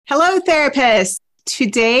Hello, therapists.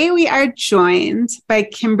 Today we are joined by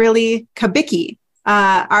Kimberly Kubicki,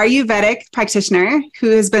 Ayurvedic practitioner who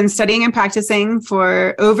has been studying and practicing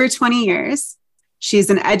for over 20 years. She's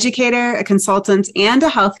an educator, a consultant, and a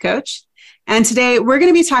health coach. And today we're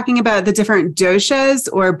going to be talking about the different doshas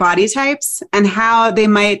or body types and how they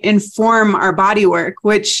might inform our body work,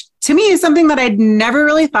 which to me is something that I'd never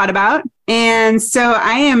really thought about. And so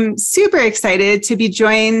I am super excited to be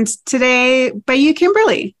joined today by you,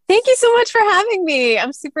 Kimberly. Thank you so much for having me.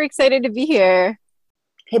 I'm super excited to be here.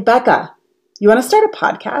 Hey, Becca, you want to start a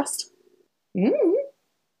podcast?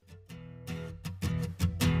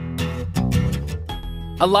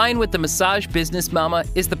 Align with the Massage Business Mama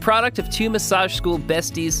is the product of two massage school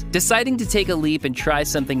besties deciding to take a leap and try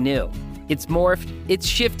something new. It's morphed, it's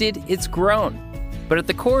shifted, it's grown. But at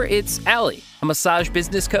the core, it's Allie, a massage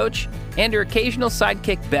business coach, and her occasional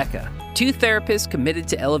sidekick, Becca, two therapists committed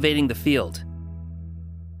to elevating the field.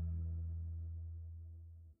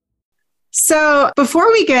 So before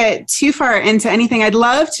we get too far into anything, I'd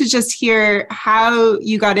love to just hear how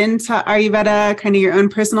you got into Ayurveda, kind of your own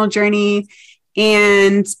personal journey,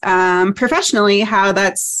 and professionally, how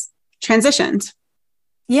that's transitioned.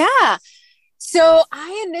 Yeah. So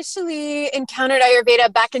I initially encountered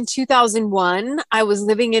Ayurveda back in 2001. I was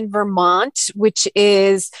living in Vermont, which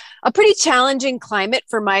is a pretty challenging climate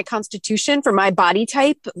for my constitution, for my body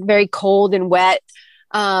type, very cold and wet.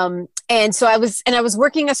 And so I was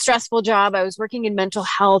working a stressful job. I was working in mental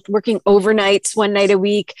health, working overnights 1 night a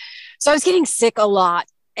week. So I was getting sick a lot.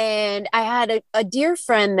 And I had a dear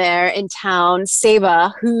friend there in town,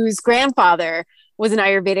 Seva, whose grandfather was an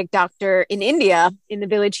Ayurvedic doctor in India, in the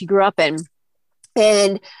village he grew up in.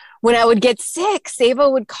 And when I would get sick,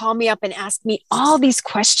 Seva would call me up and ask me all these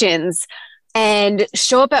questions and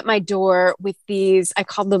show up at my door with these, I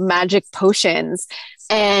called them magic potions.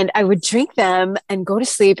 And I would drink them and go to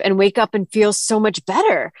sleep and wake up and feel so much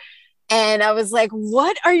better. And I was like,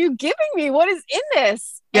 what are you giving me? What is in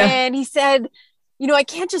this? Yeah. And he said, I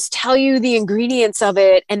can't just tell you the ingredients of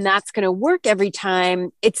it and that's going to work every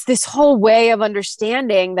time. It's this whole way of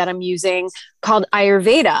understanding that I'm using called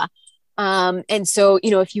Ayurveda. And so,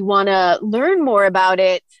 if you want to learn more about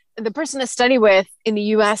it, the person to study with in the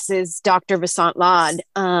US is Dr. Vasant Lad.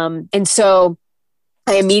 And so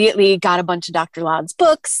I immediately got a bunch of Dr. Lad's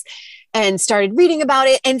books and started reading about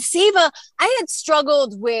it. And Seva, I had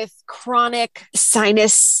struggled with chronic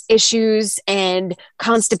sinus issues and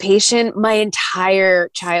constipation my entire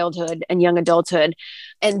childhood and young adulthood.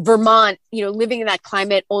 And Vermont, living in that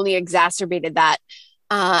climate only exacerbated that.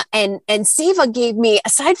 And Seva gave me,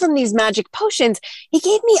 aside from these magic potions, he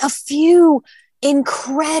gave me a few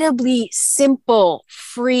incredibly simple,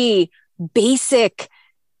 free, basic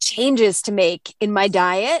changes to make in my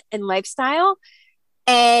diet and lifestyle.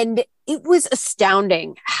 And it was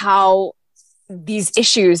astounding how these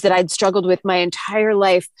issues that I'd struggled with my entire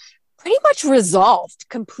life pretty much resolved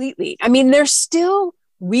completely. I mean, there's still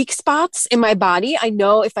weak spots in my body. I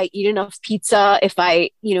know if I eat enough pizza, if I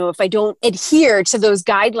don't adhere to those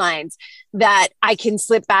guidelines, that I can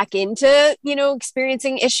slip back into,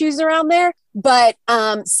 experiencing issues around there. But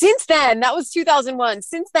since then, that was 2001.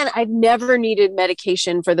 Since then, I've never needed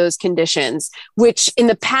medication for those conditions, which in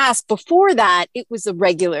the past, before that, it was a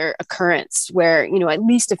regular occurrence where, at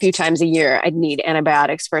least a few times a year, I'd need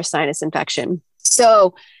antibiotics for a sinus infection.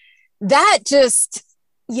 So that just,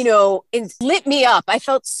 it lit me up. I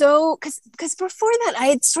felt so, because before that, I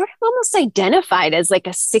had sort of almost identified as like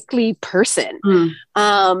a sickly person.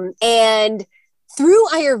 And through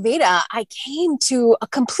Ayurveda, I came to a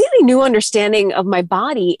completely new understanding of my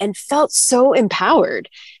body and felt so empowered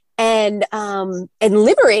and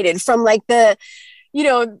liberated from like the,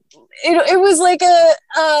 it was like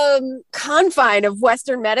a confine of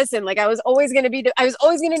Western medicine. Like I was always going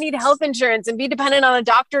to need health insurance and be dependent on a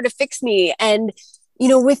doctor to fix me. And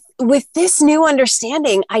with this new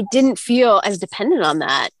understanding, I didn't feel as dependent on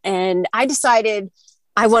that. And I decided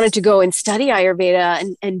I wanted to go and study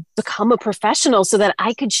Ayurveda and become a professional so that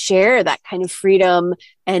I could share that kind of freedom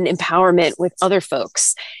and empowerment with other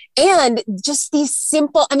folks. And just these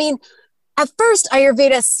simple, at first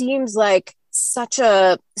Ayurveda seems like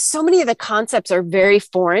so many of the concepts are very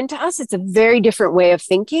foreign to us. It's a very different way of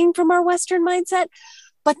thinking from our Western mindset.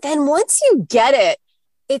 But then once you get it,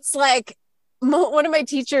 it's like, one of my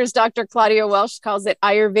teachers, Dr. Claudia Welsh, calls it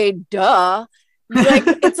Ayurveda.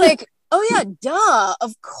 It's like, oh yeah, duh,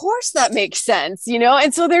 of course that makes sense,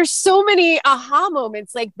 And so there's so many aha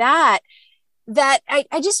moments like that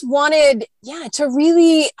I just wanted, to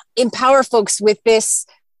really empower folks with this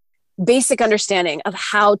basic understanding of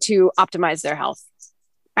how to optimize their health.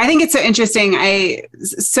 I think it's so interesting. I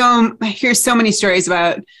hear so many stories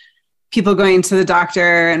about people going to the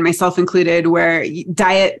doctor, and myself included, where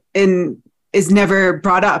diet is never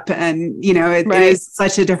brought up. And, it is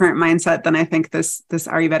such a different mindset than I think this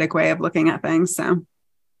Ayurvedic way of looking at things. So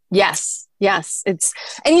yes.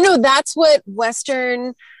 That's what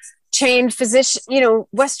Western trained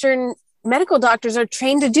Western medical doctors are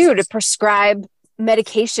trained to do, to prescribe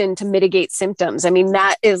medication to mitigate symptoms. I mean,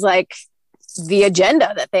 that is like the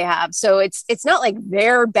agenda that they have. So it's not like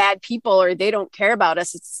they're bad people or they don't care about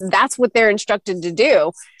us. That's what they're instructed to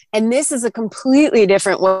do. And this is a completely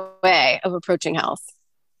different way of approaching health.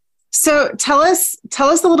 So tell us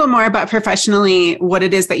a little more about professionally what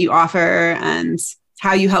it is that you offer and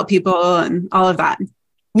how you help people and all of that.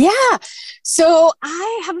 Yeah. So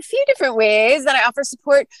I have a few different ways that I offer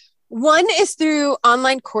support. One is through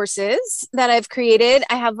online courses that I've created.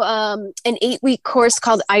 I have an 8-week course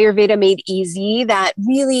called Ayurveda Made Easy that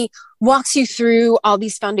really walks you through all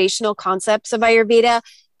these foundational concepts of Ayurveda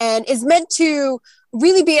and is meant to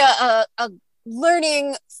really be a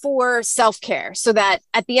learning for self-care, so that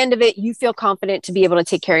at the end of it, you feel confident to be able to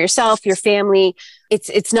take care of yourself, your family.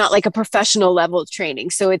 It's not like a professional level of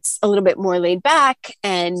training. So it's a little bit more laid back,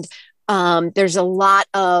 and there's a lot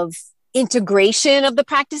of integration of the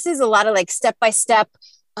practices, a lot of like step-by-step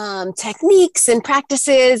techniques and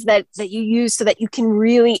practices that you use so that you can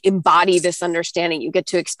really embody this understanding. You get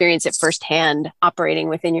to experience it firsthand operating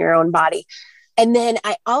within your own body. And then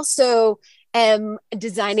I also am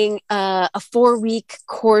designing a 4-week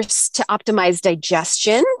course to optimize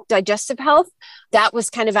digestive health. That was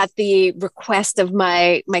kind of at the request of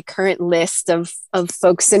my current list of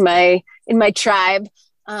folks in my tribe.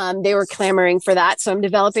 They were clamoring for that. So I'm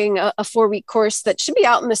developing a 4-week course that should be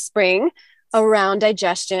out in the spring around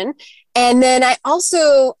digestion. And then I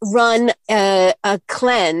also run a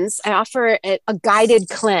cleanse. I offer a guided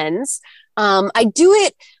cleanse. I do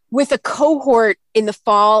it with a cohort in the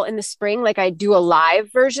fall and the spring. Like I do a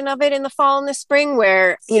live version of it in the fall and the spring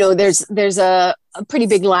where, there's a pretty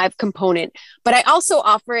big live component, but I also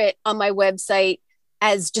offer it on my website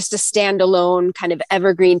as just a standalone kind of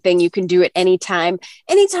evergreen thing. You can do it anytime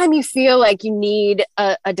you feel like you need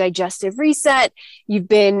a digestive reset. You've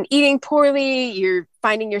been eating poorly. You're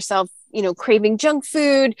finding yourself, craving junk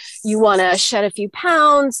food. You want to shed a few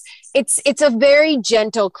pounds. It's a very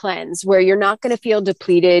gentle cleanse where you're not going to feel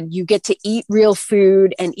depleted. You get to eat real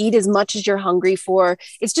food and eat as much as you're hungry for.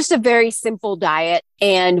 It's just a very simple diet.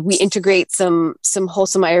 And we integrate some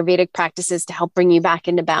wholesome Ayurvedic practices to help bring you back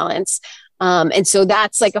into balance. And so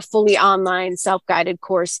that's like a fully online self-guided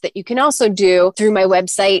course that you can also do through my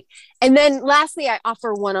website. And then lastly, I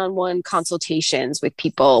offer one-on-one consultations with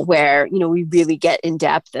people where, we really get in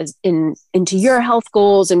depth into your health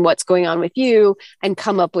goals and what's going on with you and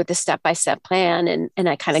come up with a step-by-step plan. And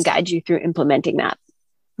I kind of guide you through implementing that.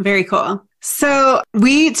 Very cool. So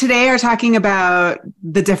we today are talking about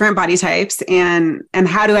the different body types and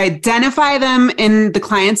how to identify them in the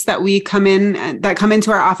clients that come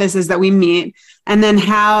into our offices that we meet, and then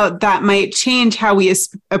how that might change how we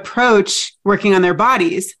approach working on their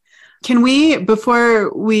bodies. Can we,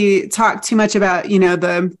 before we talk too much about,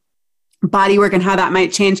 the body work and how that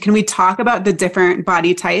might change, can we talk about the different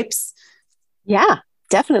body types? Yeah,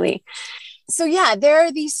 definitely. So there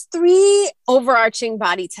are these 3 overarching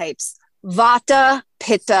body types: Vata,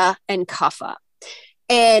 Pitta, and Kapha.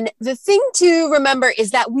 And the thing to remember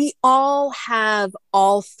is that we all have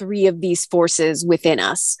all 3 of these forces within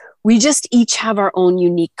us. We just each have our own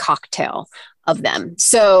unique cocktail of them.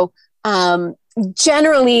 So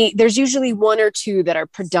generally, there's usually 1 or 2 that are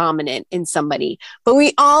predominant in somebody, but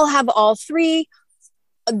we all have all 3.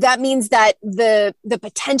 That means that the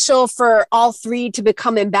potential for all 3 to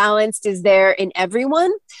become imbalanced is there in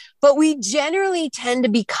everyone, but we generally tend to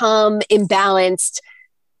become imbalanced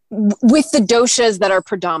with the doshas that are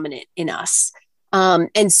predominant in us.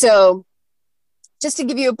 And so just to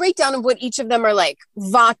give you a breakdown of what each of them are like,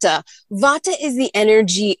 Vata is the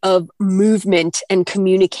energy of movement and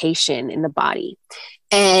communication in the body.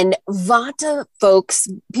 And Vata folks,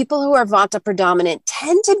 people who are Vata predominant,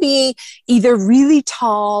 tend to be either really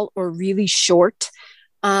tall or really short.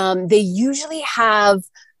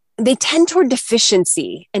 They tend toward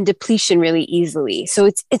deficiency and depletion really easily. So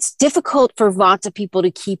it's difficult for Vata people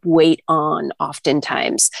to keep weight on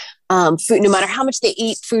oftentimes. Food, no matter how much they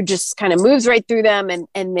eat, food just kind of moves right through them,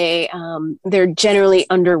 and they're generally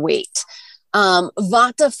underweight.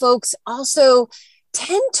 Vata folks also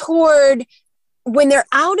tend toward, when they're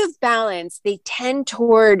out of balance, they tend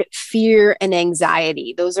toward fear and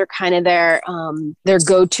anxiety. Those are kind of their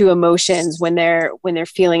go-to emotions when they're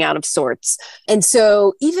feeling out of sorts. And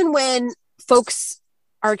so even when folks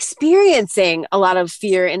are experiencing a lot of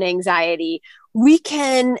fear and anxiety, we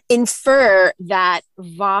can infer that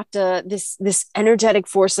Vata, this energetic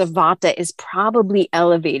force of Vata, is probably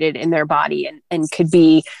elevated in their body and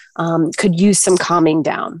could use some calming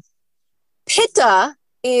down. Pitta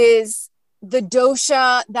is the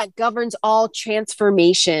dosha that governs all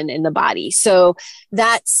transformation in the body. So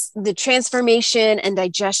that's the transformation and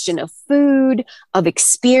digestion of food, of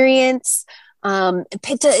experience.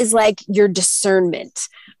 Pitta is like your discernment.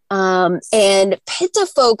 And Pitta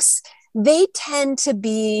folks, they tend to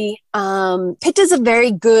be, Pitta is a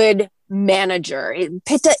very good manager.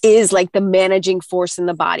 Pitta is like the managing force in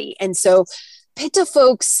the body. And so Pitta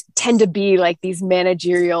folks tend to be like these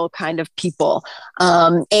managerial kind of people.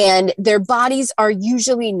 And their bodies are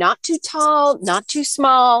usually not too tall, not too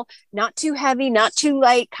small, not too heavy, not too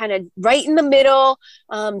light, kind of right in the middle.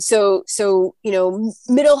 So,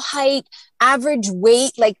 middle height, average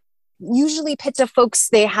weight, like usually Pitta folks,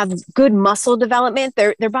 they have good muscle development.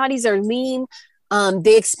 Their bodies are lean.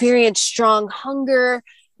 They experience strong hunger.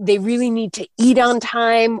 They really need to eat on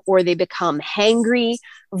time or they become hangry.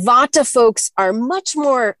 Vata folks are much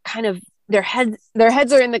more kind of, their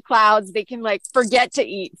heads are in the clouds. They can like forget to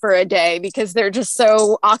eat for a day because they're just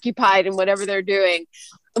so occupied in whatever they're doing.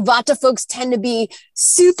 Vata folks tend to be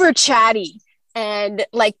super chatty and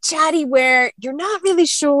like chatty where you're not really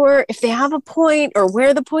sure if they have a point or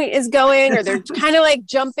where the point is going, or they're kind of like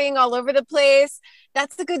jumping all over the place.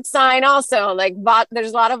 That's a good sign also. Like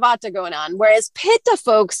there's a lot of Vata going on. Whereas Pitta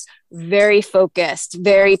folks, very focused,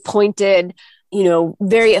 very pointed,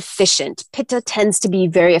 very efficient. Pitta tends to be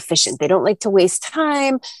very efficient. They don't like to waste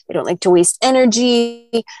time. They don't like to waste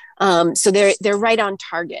energy. So they're right on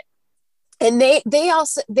target. And they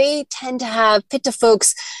tend to have, Pitta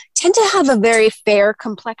folks tend to have a very fair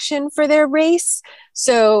complexion for their race.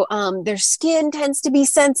 So their skin tends to be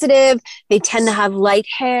sensitive. They tend to have light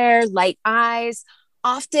hair, light eyes.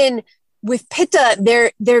 Often with Pitta,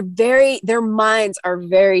 their minds are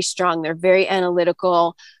very strong. They're very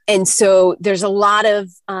analytical. And so there's a lot of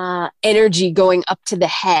energy going up to the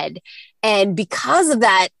head. And because of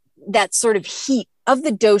that sort of heat of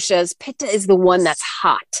the doshas, Pitta is the one that's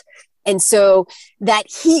hot. And so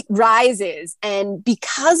that heat rises. And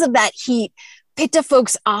because of that heat, Pitta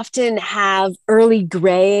folks often have early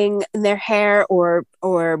graying in their hair or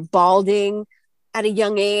balding at a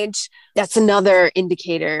young age. That's another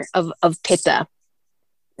indicator of Pitta.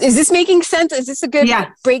 Is this making sense? Is this a good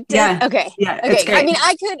breakdown? Yeah. Okay. Yeah. Okay. I mean,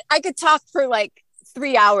 I could talk for like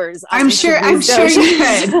 3 hours. I'm sure you could. So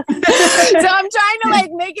I'm trying to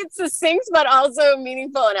like make it succinct, but also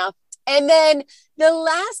meaningful enough. And then the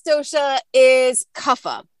last dosha is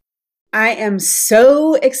Kapha. I am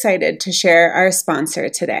so excited to share our sponsor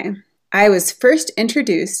today. I was first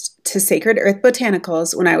introduced to Sacred Earth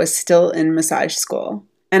Botanicals when I was still in massage school,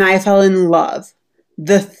 and I fell in love.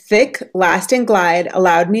 The thick, lasting glide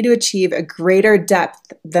allowed me to achieve a greater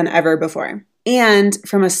depth than ever before. And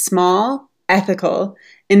from a small, ethical,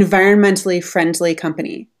 environmentally friendly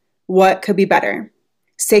company. What could be better?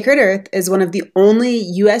 Sacred Earth is one of the only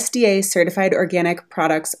USDA certified organic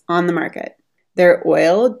products on the market. Their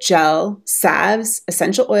oil, gel, salves,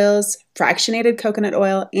 essential oils, fractionated coconut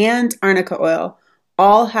oil, and arnica oil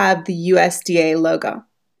all have the USDA logo.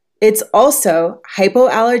 It's also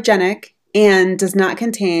hypoallergenic and does not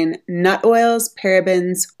contain nut oils,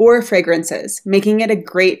 parabens, or fragrances, making it a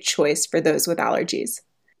great choice for those with allergies.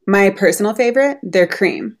 My personal favorite, their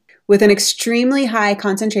cream. With an extremely high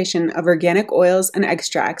concentration of organic oils and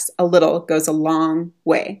extracts, a little goes a long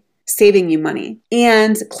way, saving you money.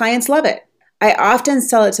 And clients love it. I often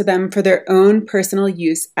sell it to them for their own personal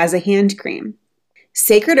use as a hand cream.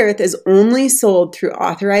 Sacred Earth is only sold through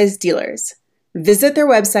authorized dealers. Visit their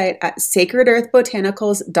website at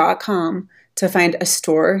sacredearthbotanicals.com to find a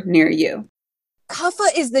store near you. Kapha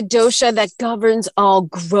is the dosha that governs all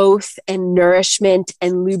growth and nourishment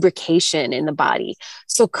and lubrication in the body.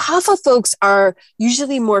 So Kapha folks are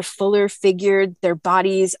usually more fuller figured. Their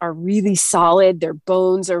bodies are really solid. Their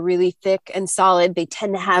bones are really thick and solid. They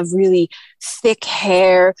tend to have really thick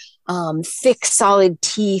hair, thick, solid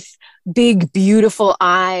teeth, big, beautiful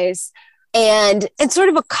eyes, and sort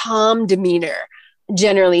of a calm demeanor,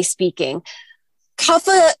 generally speaking.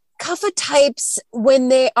 Kapha types, when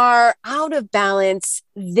they are out of balance,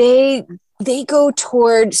 they go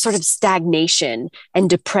toward sort of stagnation and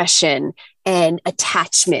depression and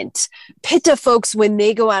attachment. Pitta folks, when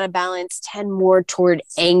they go out of balance, tend more toward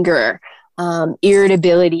anger,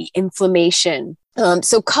 irritability, inflammation.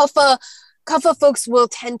 So Kapha folks will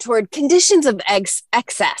tend toward conditions of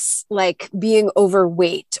excess, like being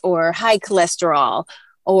overweight or high cholesterol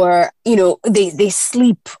or, they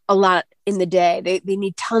sleep a lot in the day. They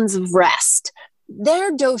need tons of rest.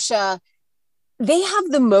 Their dosha, they have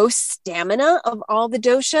the most stamina of all the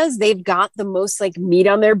doshas. They've got the most like meat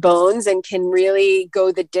on their bones and can really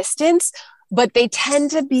go the distance, but they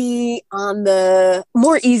tend to be on the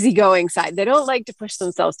more easygoing side. They don't like to push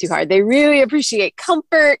themselves too hard. They really appreciate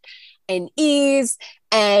comfort and ease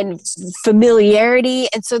and familiarity.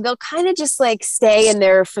 And so they'll kind of just like stay in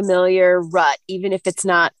their familiar rut, even if it's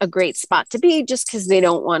not a great spot to be, just because they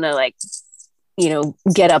don't want to like,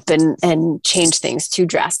 get up and change things too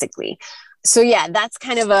drastically. So yeah, that's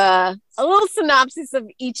kind of a little synopsis of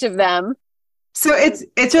each of them. So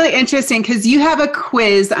it's really interesting because you have a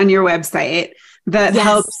quiz on your website that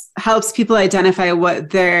helps people identify what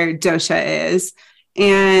their dosha is.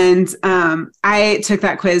 And I took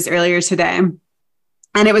that quiz earlier today.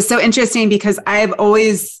 And it was so interesting because I've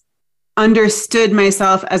always understood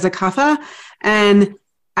myself as a kapha. And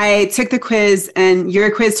I took the quiz and your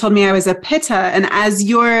quiz told me I was a pitta. And as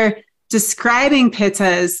you're describing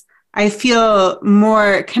pittas, I feel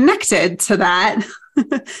more connected to that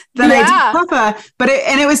than I do kapha. But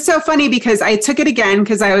it was so funny because I took it again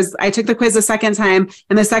because I took the quiz a second time,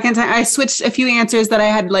 and the second time I switched a few answers that I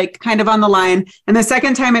had like kind of on the line. And the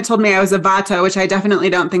second time it told me I was a vata, which I definitely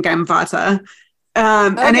don't think I'm vata.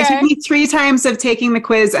 And it took me 3 times of taking the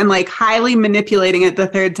quiz and like highly manipulating it the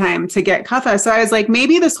third time to get kapha. So I was like,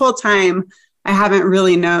 maybe this whole time I haven't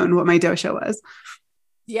really known what my dosha was.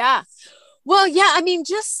 Yeah. Well, yeah, I mean,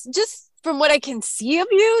 just from what I can see of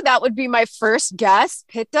you, that would be my first guess,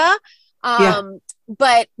 pitta.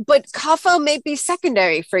 But kapha may be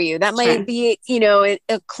secondary for you. That might be, a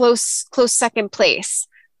close second place.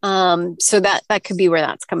 So that could be where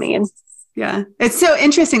that's coming in. Yeah. It's so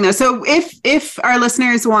interesting though. So if our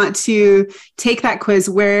listeners want to take that quiz,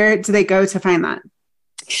 where do they go to find that?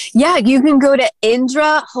 Yeah, you can go to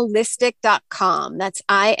indraholistic.com. That's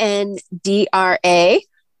INDRA,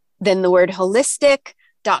 then the word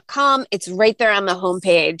holistic.com. It's right there on the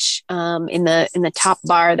homepage, in the top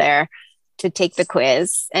bar there to take the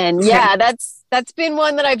quiz. And yeah, that's been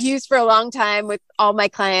one that I've used for a long time with all my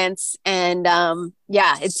clients. And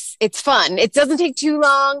it's fun. It doesn't take too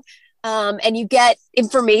long. And you get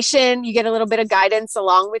information, you get a little bit of guidance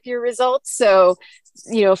along with your results. So,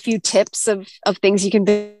 a few tips of things you can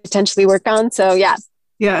potentially work on. So yeah.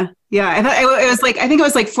 Yeah. Yeah. I thought I think it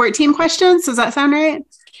was like 14 questions. Does that sound right?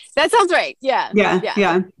 That sounds right. Yeah.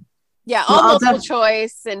 Yeah. All multiple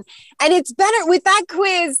choice. And it's better with that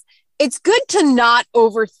quiz. It's good to not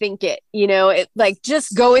overthink it.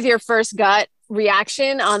 Just go with your first gut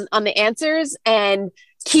reaction on the answers and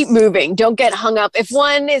keep moving. Don't get hung up. If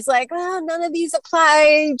one is like, none of these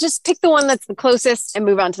apply, just pick the one that's the closest and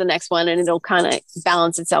move on to the next one, and it'll kind of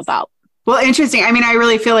balance itself out. Well, interesting. I mean, I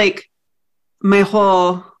really feel like my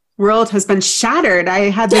whole world has been shattered.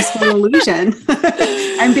 I had this whole illusion.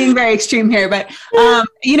 I'm being very extreme here, but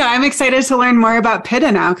I'm excited to learn more about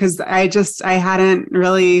pitta now because I hadn't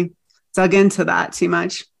really dug into that too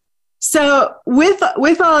much. So with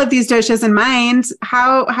all of these doshas in mind,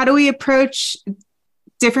 how do we approach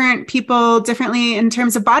different people differently in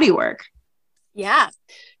terms of body work? Yeah,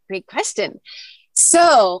 great question.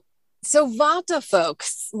 So Vata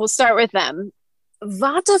folks, we'll start with them.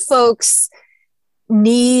 Vata folks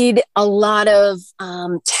need a lot of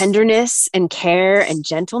tenderness and care and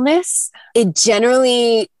gentleness. It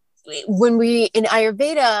generally, when we in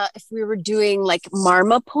Ayurveda, if we were doing like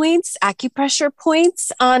marma points, acupressure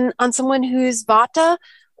points on someone who's Vata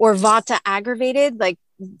or Vata aggravated, like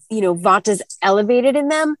Vata's elevated in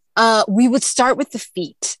them, we would start with the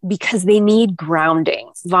feet because they need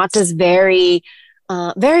grounding. Vata's very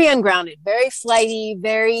ungrounded, very flighty,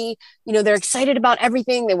 very, they're excited about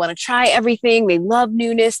everything. They want to try everything. They love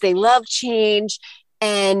newness. They love change.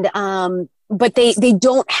 And, but they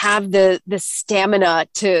don't have the stamina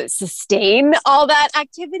to sustain all that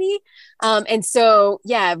activity. And so,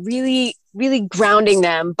 yeah, really, really grounding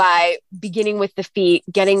them by beginning with the feet,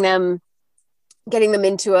 getting them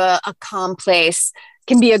into a calm place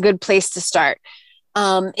can be a good place to start.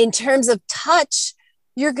 In terms of touch,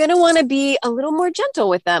 you're going to want to be a little more gentle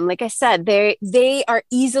with them. Like I said, they are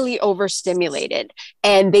easily overstimulated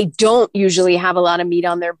and they don't usually have a lot of meat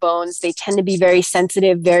on their bones. They tend to be very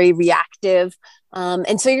sensitive, very reactive.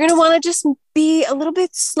 And so you're going to want to just be a little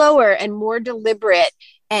bit slower and more deliberate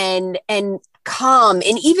and calm.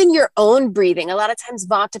 And even your own breathing. A lot of times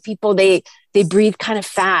Vata people, they breathe kind of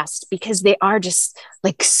fast because they are just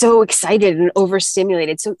like so excited and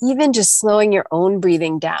overstimulated. So even just slowing your own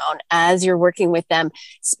breathing down as you're working with them,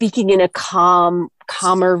 speaking in a calm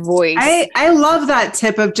calmer voice. I love that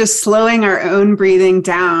tip of just slowing our own breathing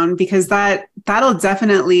down, because that'll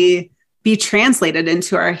definitely be translated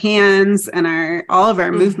into our hands and all of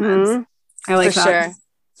our movements. I like that.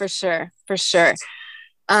 For sure.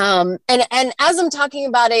 And as I'm talking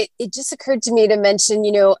about it, it just occurred to me to mention,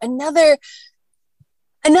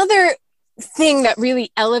 another thing that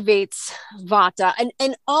really elevates Vata,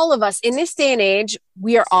 and all of us in this day and age,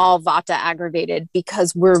 we are all Vata aggravated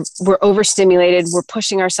because we're overstimulated, we're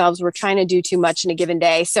pushing ourselves, we're trying to do too much in a given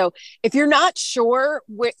day. So if you're not sure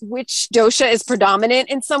which dosha is predominant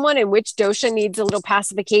in someone and which dosha needs a little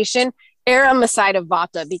pacification, err on the side of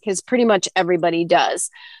Vata, because pretty much everybody does.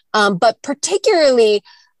 But particularly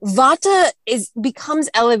Vata becomes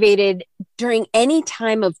elevated during any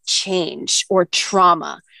time of change or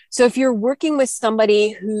trauma. So if you're working with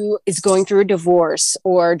somebody who is going through a divorce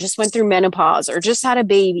or just went through menopause or just had a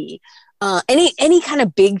baby, any kind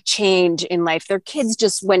of big change in life, their kids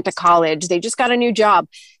just went to college, they just got a new job,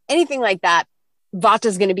 anything like that, Vata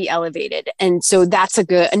is going to be elevated. And so that's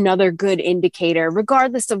another good indicator,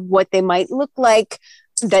 regardless of what they might look like,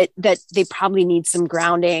 that they probably need some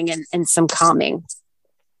grounding and some calming.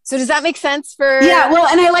 So does that make sense Yeah, well,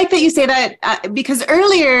 and I like that you say that because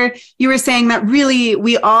earlier you were saying that really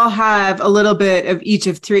we all have a little bit of each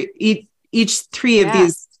three of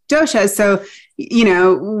these doshas. So,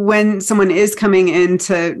 when someone is coming in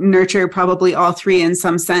to nurture probably all three in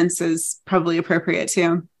some sense is probably appropriate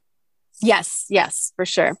too. Yes, for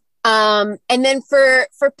sure. And then for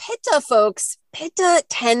Pitta folks, Pitta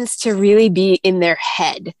tends to really be in their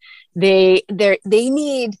head. They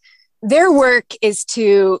need, their work is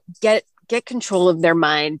to get control of their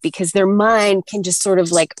mind, because their mind can just sort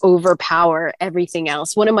of like overpower everything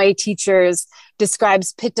else. One of my teachers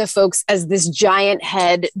describes Pitta folks as this giant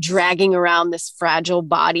head dragging around this fragile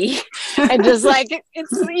body and just like,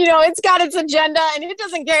 it's got its agenda and it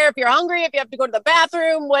doesn't care if you're hungry, if you have to go to the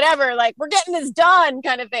bathroom, whatever, like we're getting this done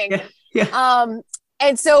kind of thing. Yeah.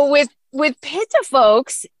 And so with Pitta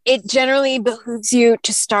folks, it generally behooves you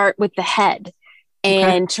to start with the head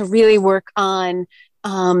and to really work on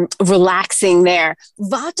relaxing there.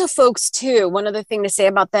 Vata folks too, one other thing to say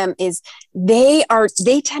about them is they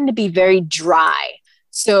tend to be very dry.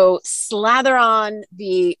 So slather on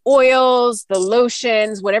the oils, the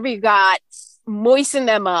lotions, whatever you got, moisten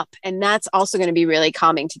them up. And that's also going to be really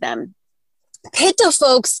calming to them. Pitta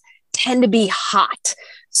folks tend to be hot.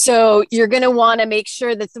 So you're going to want to make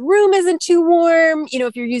sure that the room isn't too warm.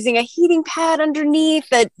 If you're using a heating pad underneath,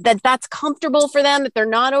 that's comfortable for them, that they're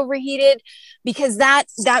not overheated, because that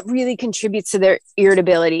really contributes to their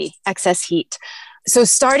irritability, excess heat. So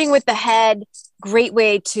starting with the head, great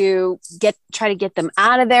way to try to get them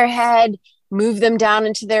out of their head, move them down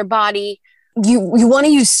into their body. You want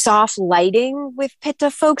to use soft lighting with Pitta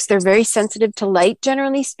folks. They're very sensitive to light,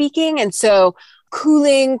 generally speaking. And so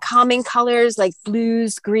cooling, calming colors like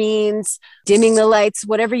blues, greens, dimming the lights,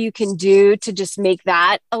 whatever you can do to just make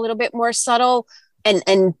that a little bit more subtle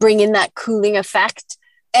and bring in that cooling effect.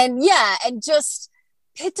 And just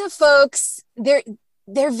Pitta folks, they're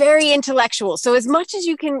very intellectual. So as much as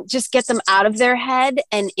you can just get them out of their head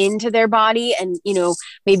and into their body and,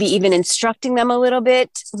 maybe even instructing them a little bit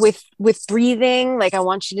with breathing, like I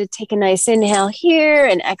want you to take a nice inhale here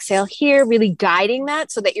and exhale here, really guiding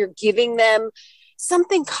that so that you're giving them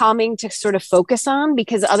something calming to sort of focus on,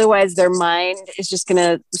 because otherwise their mind is just going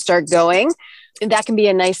to start going. And that can be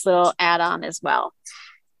a nice little add-on as well.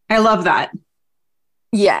 I love that.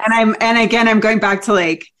 Yeah. And again, I'm going back to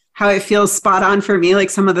like how it feels spot on for me.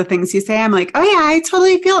 Like some of the things you say, I'm like, oh yeah, I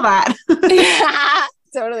totally feel that. Yeah,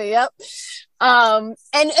 totally. Yep. And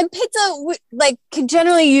Pitta can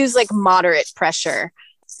generally use like moderate pressure.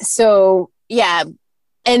 So yeah.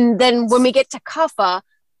 And then when we get to Kapha,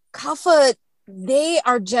 they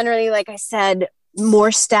are generally, like I said, more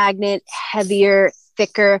stagnant, heavier,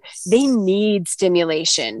 thicker. They need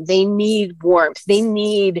stimulation. They need warmth. They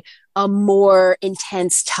need a more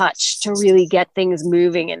intense touch to really get things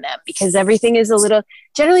moving in them, because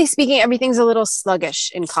generally speaking, everything's a little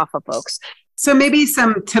sluggish in Kapha folks. So maybe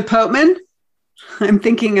some Tipotman. I'm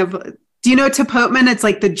thinking of, do you know Tipotman? It's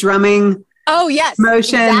like the drumming. Oh yes.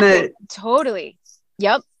 Motion. Exactly. Totally.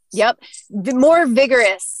 Yep. The more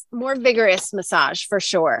vigorous massage for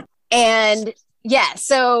sure. And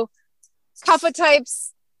so Kapha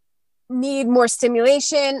types need more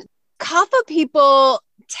stimulation. Kapha people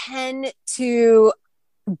tend to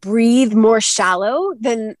breathe more shallow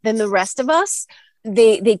than the rest of us.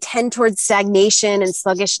 They tend towards stagnation and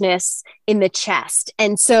sluggishness in the chest.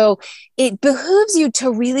 And so it behooves you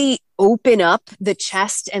to really open up the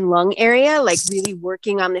chest and lung area, like really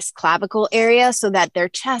working on this clavicle area so that their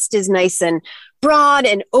chest is nice and broad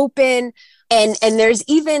and open. And there's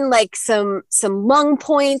even like some lung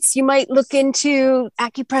points you might look into,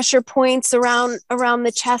 acupressure points around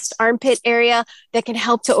the chest, armpit area that can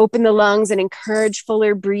help to open the lungs and encourage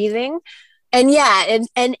fuller breathing. And yeah,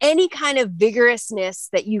 and any kind of vigorousness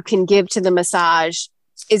that you can give to the massage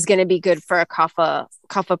is going to be good for a kapha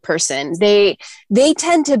person. They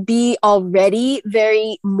tend to be already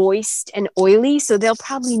very moist and oily, so they'll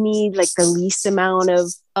probably need like the least amount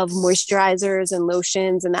of moisturizers and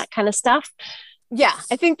lotions and that kind of stuff. Yeah,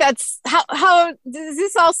 I think that's how is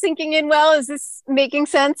this all sinking in well? Is this making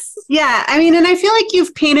sense? Yeah, I mean, and I feel like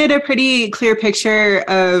you've painted a pretty clear picture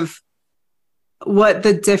of what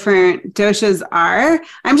the different doshas are.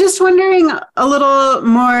 I'm just wondering a little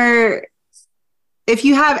more if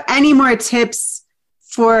you have any more tips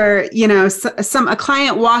for, you know, a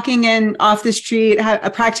client walking in off the street, a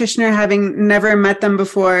practitioner having never met them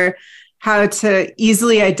before, how to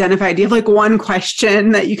easily identify. Do you have like one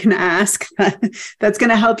question that you can ask that's going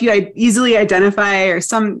to help you easily identify, or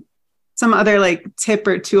some other like tip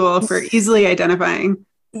or tool for easily identifying?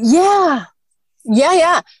 Yeah.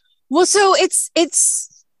 Well, so it's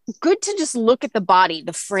good to just look at the body,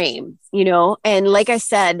 the frame, you know, and like I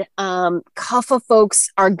said, kapha folks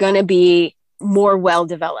are going to be more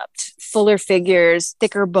well-developed, fuller figures,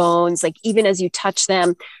 thicker bones. Like even as you touch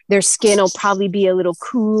them, their skin will probably be a little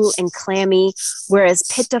cool and clammy. Whereas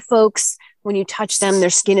pitta folks, when you touch them, their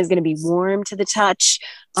skin is going to be warm to the touch.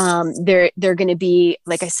 They're going to be,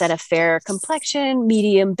 like I said, a fair complexion,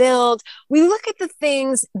 medium build. We look at the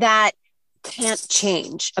things that can't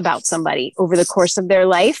change about somebody over the course of their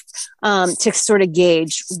life, to sort of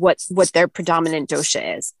gauge what their predominant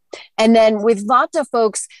dosha is. And then with vata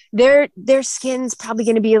folks, their skin's probably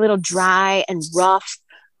going to be a little dry and rough,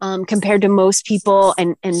 compared to most people,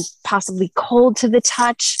 and possibly cold to the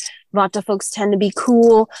touch. Vata folks tend to be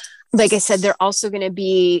cool. Like I said, they're also going to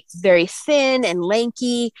be very thin and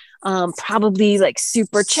lanky, probably like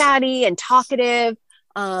super chatty and talkative.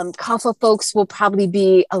 Kapha folks will probably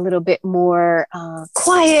be a little bit more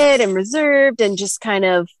quiet and reserved and just kind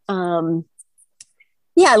of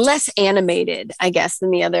less animated, I guess,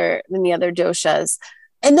 than the other doshas.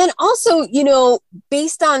 And then also, you know,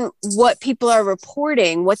 based on what people are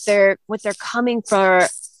reporting, what they're coming for,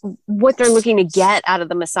 what they're looking to get out of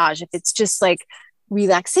the massage. If it's just like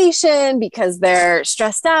relaxation because they're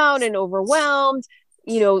stressed out and overwhelmed,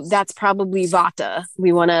 you know, that's probably vata.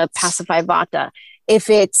 We want to pacify vata. If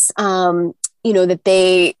it's, you know, that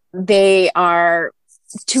they are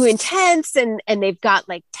too intense and they've got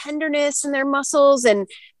like tenderness in their muscles, and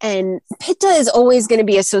pitta is always going to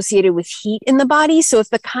be associated with heat in the body. So if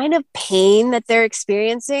the kind of pain that they're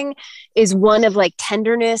experiencing is one of like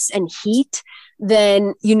tenderness and heat,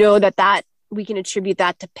 then you know that we can attribute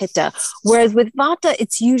that to pitta. Whereas with vata,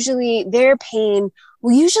 it's usually their pain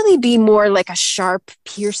will usually be more like a sharp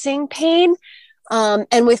piercing pain.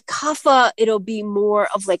 And with kapha, it'll be more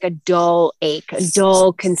of like a dull ache, a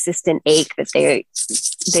dull, consistent ache that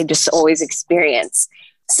they just always experience.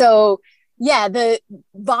 So yeah, the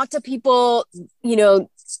vata people, you know,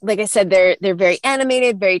 like I said, they're very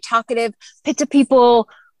animated, very talkative. Pitta people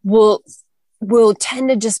will tend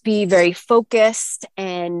to just be very focused,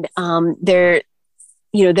 and their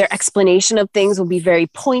explanation of things will be very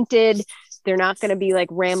pointed. They're not going to be like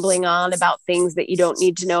rambling on about things that you don't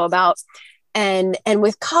need to know about. And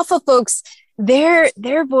with kapha folks,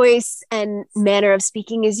 their voice and manner of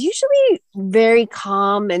speaking is usually very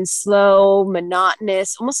calm and slow,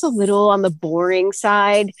 monotonous, almost a little on the boring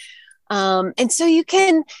side. And so you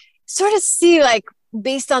can sort of see, like,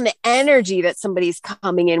 based on the energy that somebody's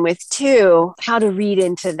coming in with too, how to read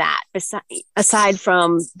into that aside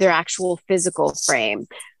from their actual physical frame.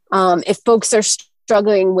 If folks are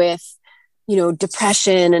struggling with, you know,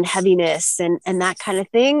 depression and heaviness and that kind of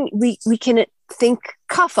thing, we can think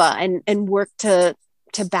kapha and work to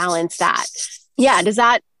balance that. Yeah. Does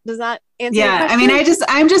that answer your question? I mean,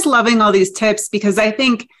 I'm just loving all these tips, because I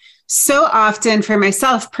think so often for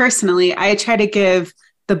myself personally, I try to give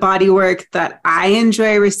the body work that I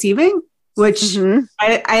enjoy receiving, which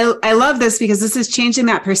I love this, because this is changing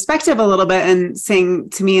that perspective a little bit and saying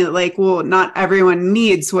to me, like, well, not everyone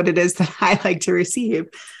needs what it is that I like to receive.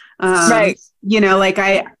 Right. You know, like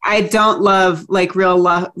I don't love like real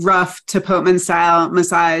rough to Poatman style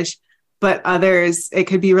massage, but others it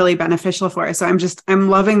could be really beneficial for. So I'm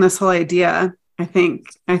loving this whole idea. I think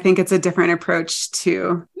it's a different approach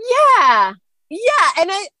to. Yeah.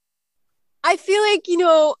 And I feel like, you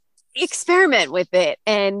know, experiment with it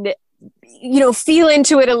and feel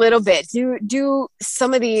into it a little bit. Do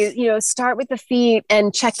some of these, start with the feet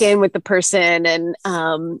and check in with the person, and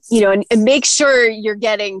and make sure you're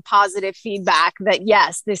getting positive feedback that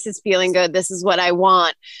yes, this is feeling good. This is what I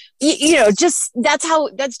want. Just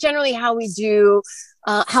that's generally how we do.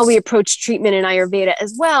 How we approach treatment in Ayurveda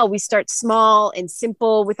as well. We start small and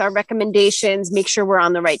simple with our recommendations, make sure we're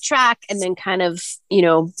on the right track, and then kind of,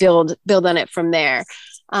 build on it from there.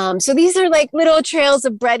 So these are like little trails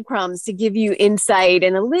of breadcrumbs to give you insight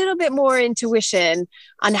and a little bit more intuition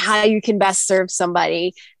on how you can best serve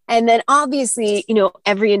somebody. And then obviously,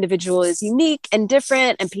 every individual is unique and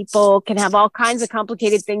different, and people can have all kinds of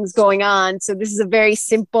complicated things going on. So this is a very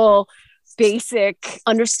simple, basic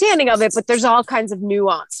understanding of it, but there's all kinds of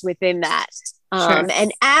nuance within that. Sure.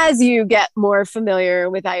 And as you get more familiar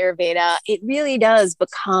with Ayurveda, it really does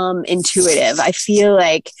become intuitive. I feel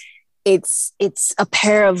like it's a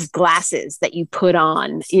pair of glasses that you put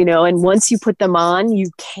on, and once you put them on, you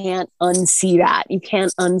can't unsee that. You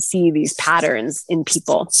can't unsee these patterns in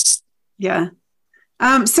people. Yeah.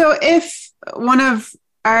 So if one of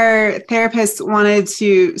our therapists wanted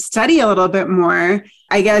to study a little bit more,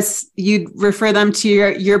 I guess you'd refer them to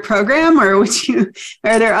your program, or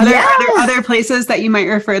are there other places that you might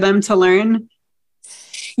refer them to learn?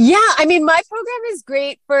 Yeah, I mean, my program is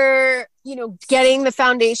great for, getting the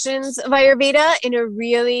foundations of Ayurveda in a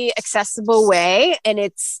really accessible way. And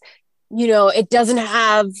it's, it doesn't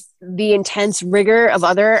have the intense rigor of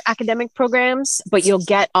other academic programs, but you'll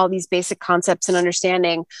get all these basic concepts and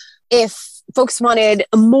understanding. If folks wanted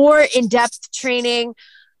a more in-depth training,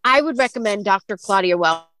 I would recommend Dr. Claudia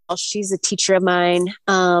Welsh. She's a teacher of mine,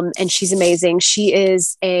 and she's amazing. She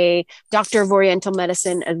is a doctor of Oriental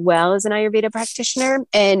medicine as well as an Ayurveda practitioner,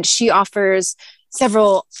 and she offers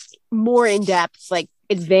several more in-depth, like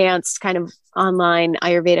advanced kind of online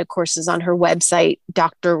Ayurveda courses on her website,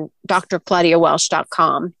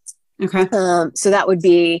 drclaudiawelsh.com. Okay. So that would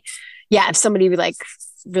be, if somebody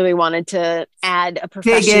really wanted to add a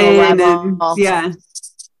professional level,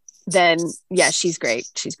 then she's great.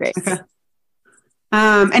 She's great. Okay.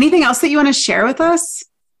 Anything else that you want to share with us?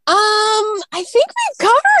 I think we've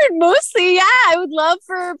covered mostly. Yeah, I would love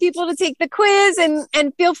for people to take the quiz, and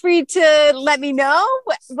feel free to let me know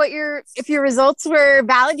if your results were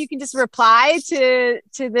valid. You can just reply to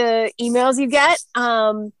the emails you get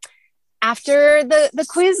after the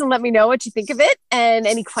quiz and let me know what you think of it, and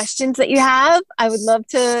any questions that you have. I would love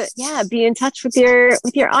to be in touch with your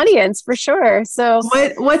audience for sure. So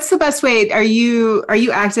what's the best way? Are you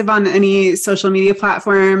active on any social media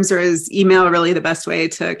platforms, or is email really the best way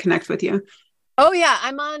to connect with you? Oh yeah,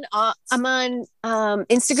 I'm on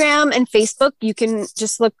Instagram and Facebook. You can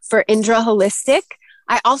just look for Indra Holistic.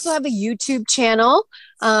 I also have a YouTube channel,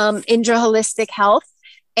 Indra Holistic Health.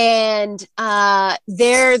 And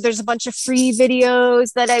there's a bunch of free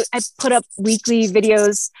videos that I put up, weekly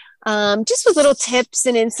videos, just with little tips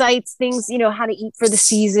and insights, things, how to eat for the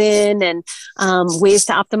season, and ways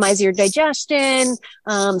to optimize your digestion,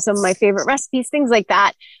 some of my favorite recipes, things like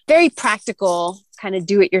that. Very practical, kind of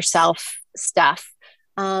do-it-yourself stuff.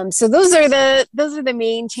 So those are the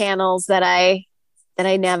main channels that I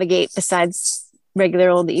navigate besides regular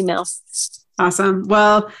old emails. Awesome.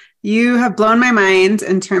 Well, you have blown my mind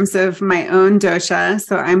in terms of my own dosha.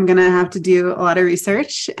 So I'm going to have to do a lot of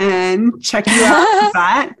research and check you out with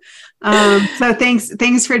that. So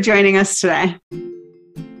thanks for joining us today.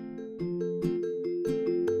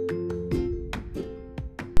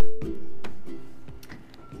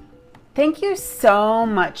 Thank you so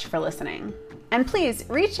much for listening. And please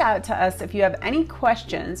reach out to us if you have any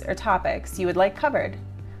questions or topics you would like covered.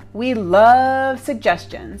 We love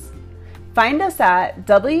suggestions. Find us at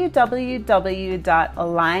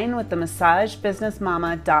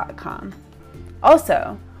www.alignwiththemassagebusinessmama.com.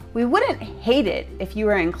 Also, we wouldn't hate it if you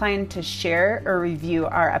were inclined to share or review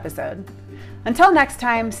our episode. Until next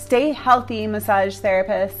time, stay healthy, massage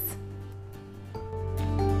therapists.